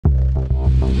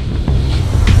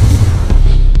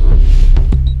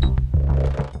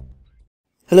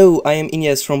Hello, I am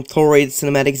Ignace from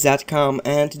ThorRatedCinematics.com,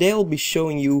 and today I'll be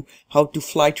showing you how to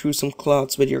fly through some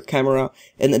clouds with your camera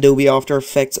in Adobe After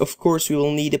Effects. Of course, we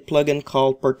will need a plugin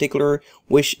called Particular,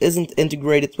 which isn't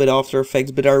integrated with After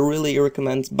Effects, but I really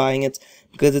recommend buying it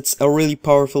because it's a really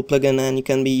powerful plugin and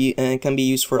it can be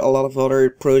used for a lot of other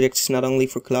projects, not only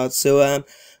for clouds. So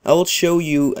I will show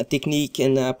you a technique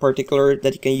in Particular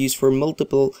that you can use for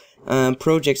multiple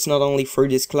projects, not only for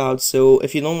this cloud. So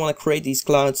if you don't want to create these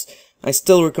clouds, I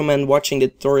still recommend watching the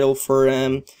tutorial for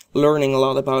learning a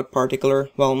lot about Particular.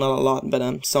 Well, not a lot,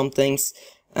 but some things,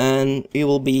 and you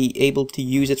will be able to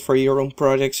use it for your own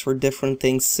projects for different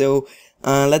things. So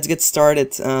let's get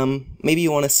started. Maybe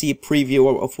you want to see a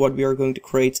preview of what we are going to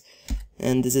create,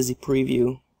 and this is a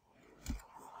preview.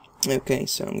 Okay,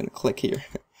 so I'm gonna click here.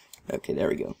 Okay, there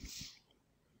we go.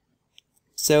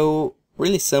 So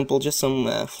really simple, just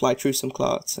some fly through some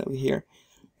clouds over here.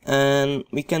 And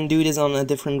we can do this on a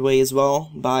different way as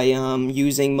well by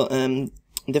using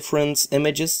different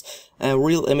images,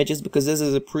 real images, because this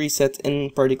is a preset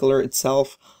in Particular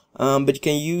itself. But you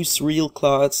can use real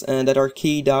clouds that are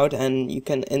keyed out, and you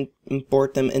can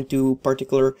import them into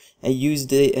Particular and use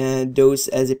those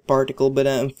as a particle. But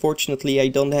unfortunately, I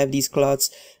don't have these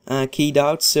clouds keyed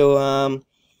out, so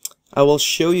I will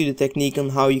show you the technique on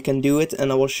how you can do it,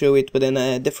 and I will show it within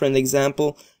a different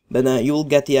example. But you will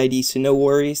get the idea, so no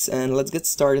worries, and let's get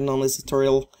started on this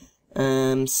tutorial.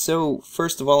 So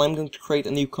first of all, I'm going to create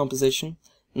a new composition,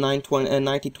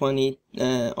 9020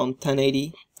 on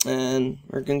 1080, and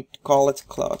we're going to call it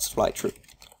Clouds Fly Through.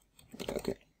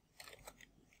 Okay.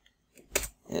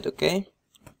 Hit OK.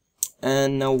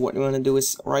 And now what you want to do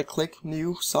is right click,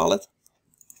 New, Solid,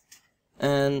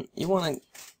 and you want to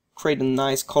create a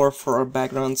nice color for our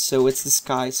background, so it's the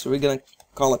sky, so we're going to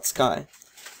call it Sky.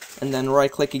 And then right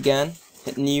click again,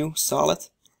 hit New, Solid,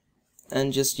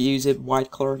 and just use it white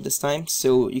color this time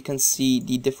so you can see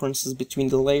the differences between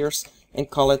the layers, and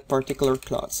call it Particular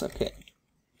Clouds. Okay.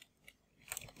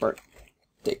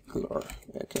 Particular.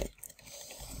 Okay.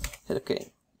 Hit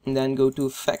OK. And then go to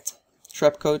Effect,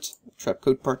 Trapcode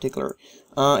Particular.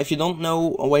 If you don't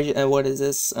know what is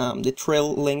this, the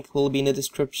trail link will be in the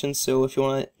description, so if you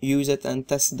want to use it and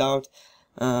test it out,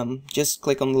 just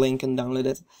click on the link and download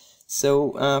it.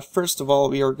 So first of all,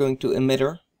 we are going to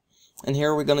emitter, and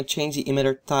here we're going to change the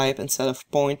emitter type instead of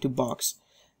point to box,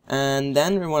 and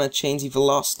then we want to change the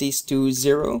velocities to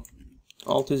 0,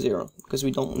 all to 0, because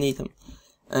we don't need them.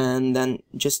 And then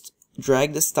just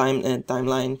drag this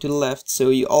timeline to the left, so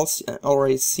you also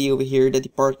already see over here that the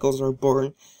particles are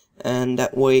born, and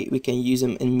that way we can use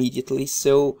them immediately.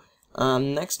 So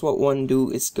next what we want to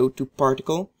do is go to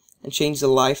Particle and change the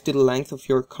life to the length of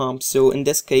your comp. So in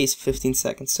this case 15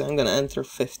 seconds, so I'm gonna enter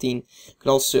 15. You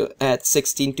could also add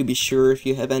 16 to be sure if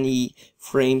you have any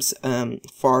frames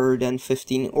farther than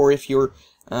 15, or if you're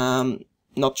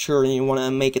not sure and you want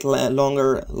to make it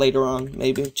longer later on,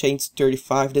 maybe change to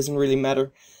 35, doesn't really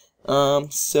matter.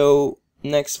 So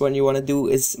next what you want to do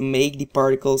is make the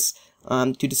particles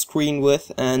to the screen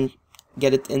width and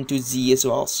get it into Z as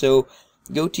well. So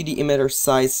go to the emitter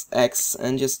size X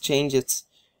and just change it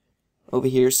over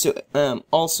here. So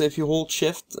also if you hold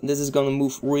shift, this is gonna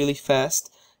move really fast,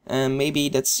 and maybe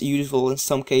that's useful in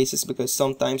some cases because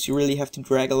sometimes you really have to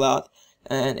drag a lot,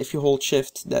 and if you hold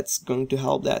shift, that's going to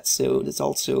help that. So that's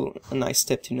also a nice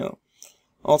tip to know.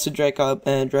 Also drag up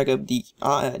the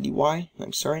Y,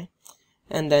 I'm sorry,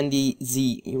 and then the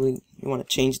Z, you want to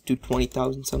change it to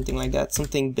 20,000, something like that,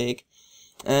 something big.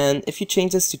 And if you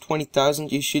change this to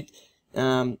 20,000, you should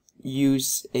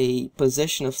use a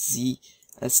position of Z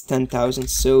as 10,000,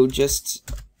 so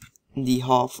just the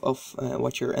half of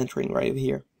what you're entering right over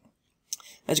here.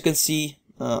 As you can see,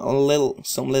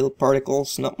 some little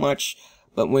particles, not much,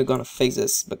 but we're gonna fix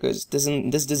this because this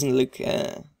doesn't look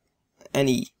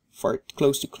any far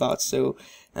close to clouds. So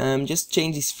just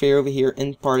change the sphere over here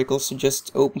in particles, so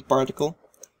just open particle,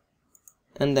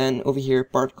 and then over here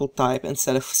particle type,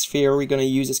 instead of sphere we're gonna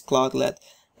use as cloudlet,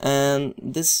 and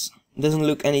this doesn't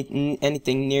look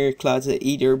anything near clouds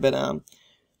either, but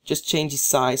just change the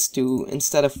size to,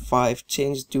 instead of 5,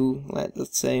 change it to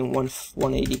let's say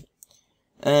 180.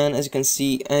 And as you can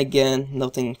see, again,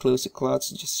 nothing close to clouds,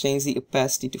 so just change the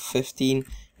opacity to 15,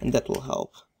 and that will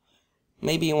help.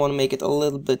 Maybe you want to make it a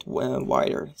little bit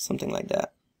wider, something like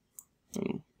that,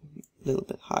 a little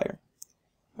bit higher.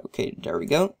 Okay, there we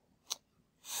go.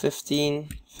 15,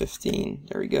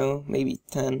 there we go, maybe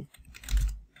 10.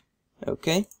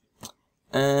 Okay,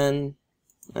 and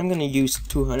I'm gonna use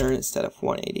 200 instead of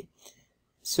 180.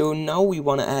 So now we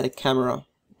want to add a camera,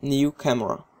 new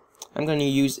camera. I'm gonna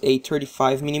use a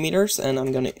 35mm, and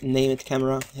I'm gonna name it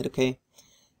camera, hit OK.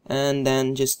 and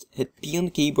then just hit P on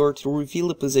the keyboard to reveal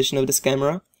the position of this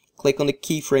camera. Click on the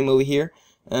keyframe over here.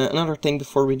 Another thing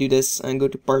before we do this, and go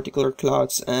to particular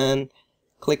clouds and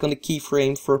click on the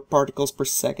keyframe for particles per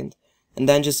second, and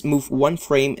then just move one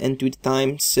frame into the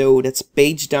time, so that's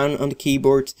page down on the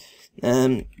keyboard,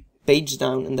 page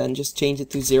down, and then just change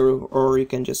it to 0, or you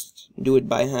can just do it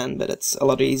by hand, but it's a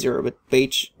lot easier with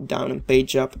page down and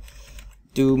page up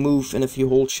to move. And if you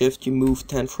hold shift you move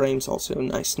 10 frames, also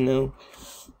nice to know,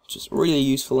 which is really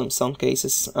useful in some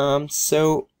cases.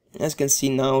 So as you can see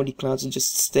now, the clouds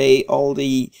just stay all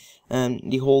the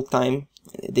whole time,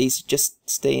 they just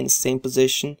stay in the same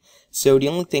position. So the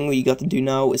only thing we got to do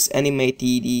now is animate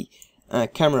the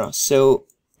camera. So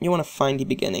you want to find the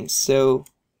beginning, so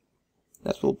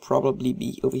that will probably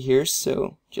be over here.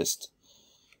 So just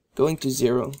going to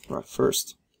 0 right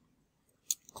first,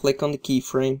 click on the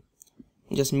keyframe,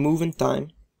 and just move in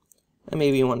time, and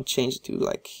maybe you want to change it to,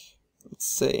 like, let's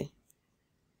say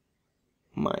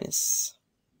minus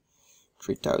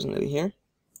 3000 over here.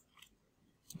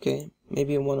 Okay,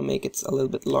 maybe I want to make it a little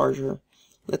bit larger.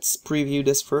 Let's preview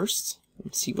this first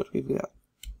and see what we've got.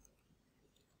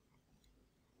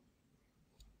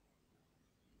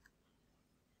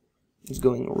 It's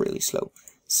going really slow,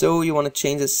 so you want to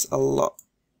change this a lot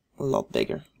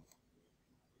bigger.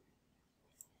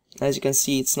 As you can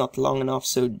see, it's not long enough,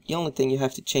 so the only thing you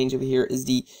have to change over here is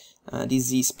the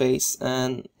Z space,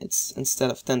 and it's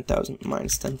instead of 10,000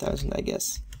 minus 10,000, I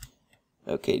guess.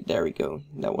 Okay, there we go.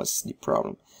 That was the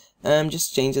problem.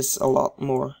 Just change this a lot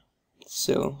more.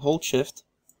 So hold shift.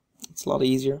 It's a lot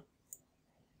easier.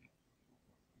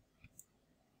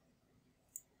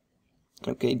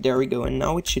 Okay, there we go, and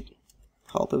now it should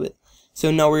help a bit. So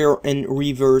now we are in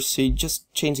reverse, so you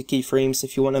just change the keyframes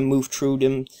if you want to move through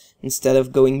them instead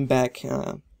of going back.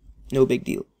 No big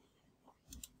deal.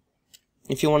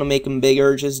 If you want to make them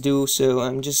bigger, just do so.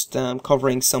 I'm just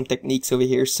covering some techniques over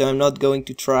here, so I'm not going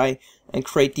to try and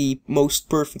create the most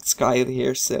perfect sky over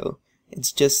here. So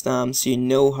it's just so you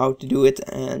know how to do it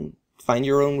and find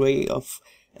your own way of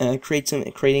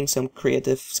creating some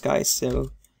creative skies.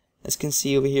 So as you can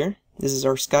see over here, this is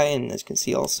our sky, and as you can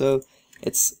see also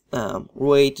it's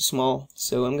way too small.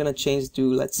 So I'm gonna change it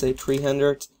to, let's say,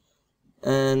 300,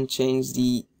 and change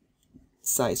the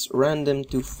size random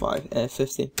to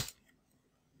 50.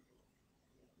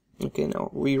 Okay, now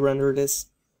re-render this.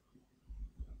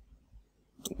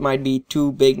 It might be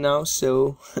too big now,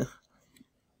 so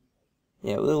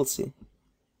yeah, we'll see.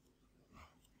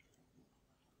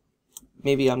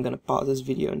 Maybe I'm gonna pause this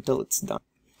video until it's done.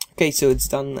 Okay, so it's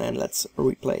done, and let's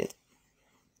replay it.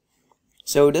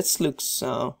 So this looks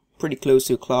pretty close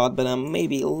to a cloud, but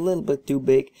maybe a little bit too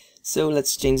big. So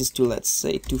let's change this to, let's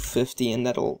say, 250, and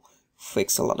that'll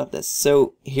fix a lot of this.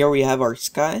 So here we have our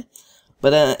sky.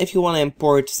 But if you want to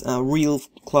import real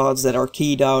clouds that are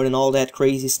keyed out and all that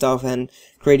crazy stuff, and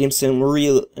creating some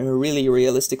really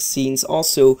realistic scenes,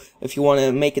 also if you want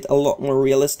to make it a lot more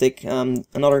realistic,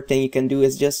 another thing you can do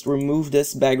is just remove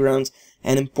this background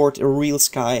and import a real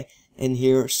sky in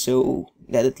here so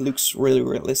that it looks really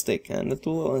realistic, and it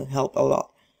will help a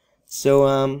lot.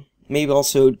 So maybe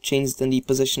also change then the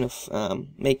position of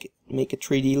make a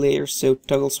 3D layer, so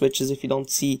toggle switches. If you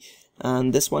don't see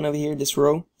this one over here, this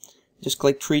row, just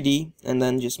click 3D and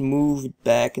then just move it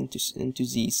back into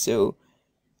Z. So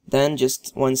then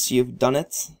just once you've done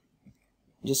it,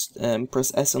 just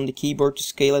press S on the keyboard to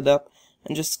scale it up,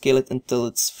 and just scale it until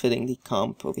it's fitting the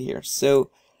comp over here. So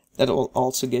that will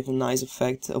also give a nice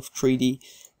effect of 3D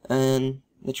and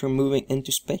that you're moving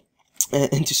into space.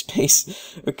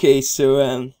 Okay,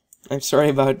 so I'm sorry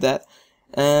about that.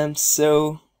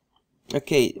 So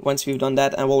okay, once we've done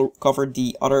that, I will cover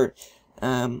the other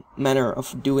manner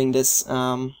of doing this.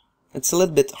 It's a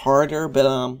little bit harder,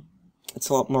 but it's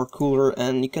a lot more cooler,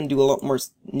 and you can do a lot more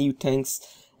new things,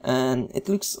 and it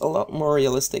looks a lot more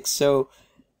realistic. So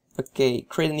okay,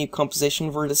 create a new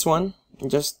composition for this one, and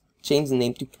just change the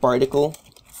name to particle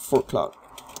for cloud.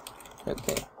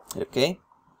 Okay,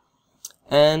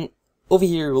 and over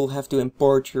here you'll have to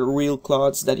import your real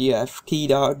clouds that you have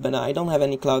keyed out, but I don't have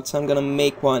any clouds, so I'm gonna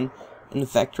make one in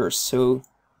vectors. So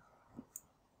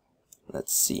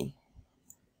let's see.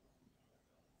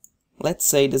 Let's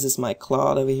say this is my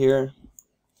cloud over here.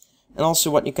 And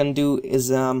also what you can do is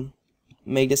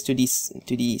make this to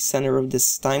the center of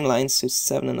this timeline, so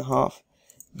 7.5.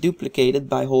 Duplicate it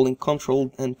by holding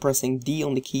Ctrl and pressing D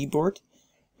on the keyboard,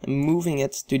 and moving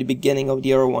it to the beginning of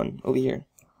the other one over here.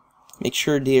 Make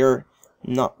sure they are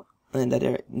not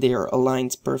that they are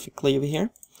aligned perfectly over here,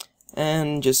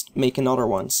 and just make another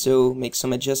one. So make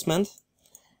some adjustment.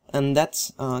 And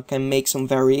that can make some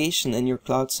variation in your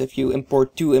clouds. If you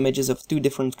import two images of two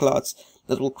different clouds,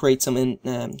 that will create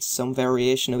some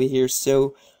variation over here.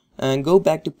 So go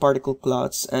back to particle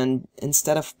clouds, and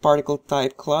instead of particle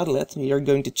type cloudlet, we are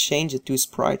going to change it to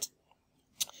sprite.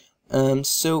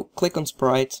 So click on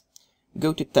sprite,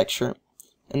 go to texture,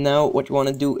 and now what you want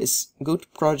to do is go to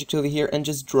project over here and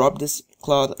just drop this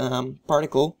cloud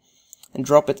particle and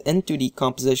drop it into the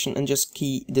composition, and just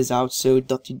key this out so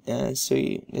that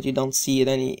you don't see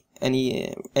it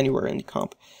anywhere in the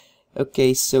comp.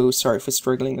 Okay, so sorry for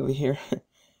struggling over here.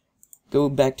 Go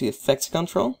back to effects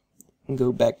control and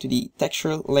go back to the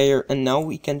texture layer, and now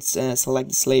we can select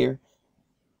this layer,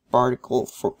 particle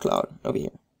for cloud over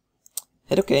here.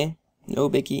 Hit OK, no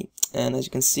biggie, and as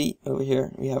you can see over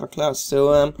here we have our clouds.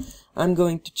 So I'm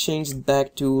going to change it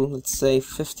back to, let's say,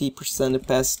 50%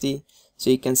 opacity, so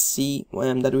you can see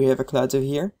that we have our clouds over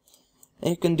here.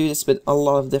 And you can do this with a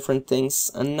lot of different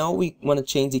things. And now we want to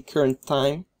change the current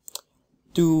time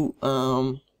to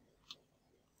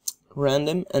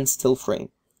random and still frame.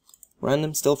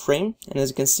 Random still frame, and as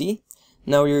you can see,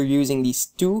 now you're using these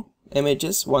two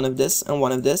images, one of this and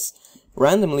one of this,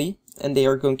 randomly, and they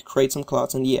are going to create some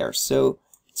clouds in the air. So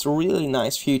it's a really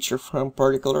nice feature from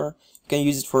Particular. You can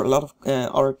use it for a lot of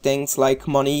other things like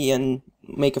money, and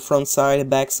make a front side, a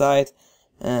back side,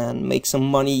 and make some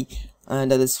money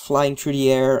that is flying through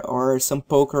the air, or some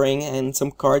pokering and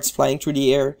some cards flying through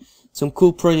the air. Some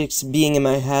cool projects being in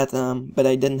my head, but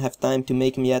I didn't have time to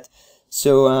make them yet.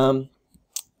 So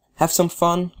have some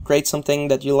fun, create something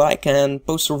that you like, and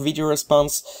post your video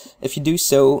response if you do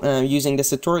so using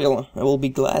this tutorial. I will be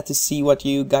glad to see what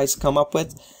you guys come up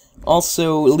with.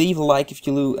 Also, leave a like if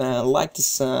you like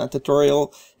this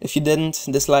tutorial. If you didn't,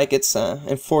 dislike it,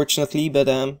 unfortunately, but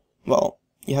well,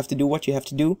 you have to do what you have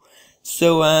to do.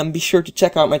 So be sure to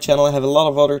check out my channel. I have a lot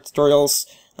of other tutorials.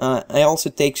 I also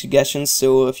take suggestions,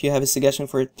 so if you have a suggestion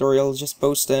for a tutorial, just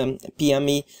post PM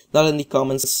me, not in the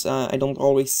comments. I don't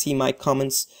always see my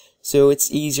comments, so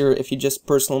it's easier if you just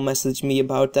personal message me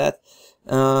about that.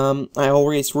 I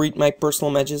always read my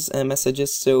personal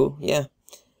messages, so yeah.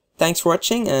 Thanks for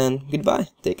watching, and goodbye.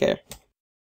 Take care.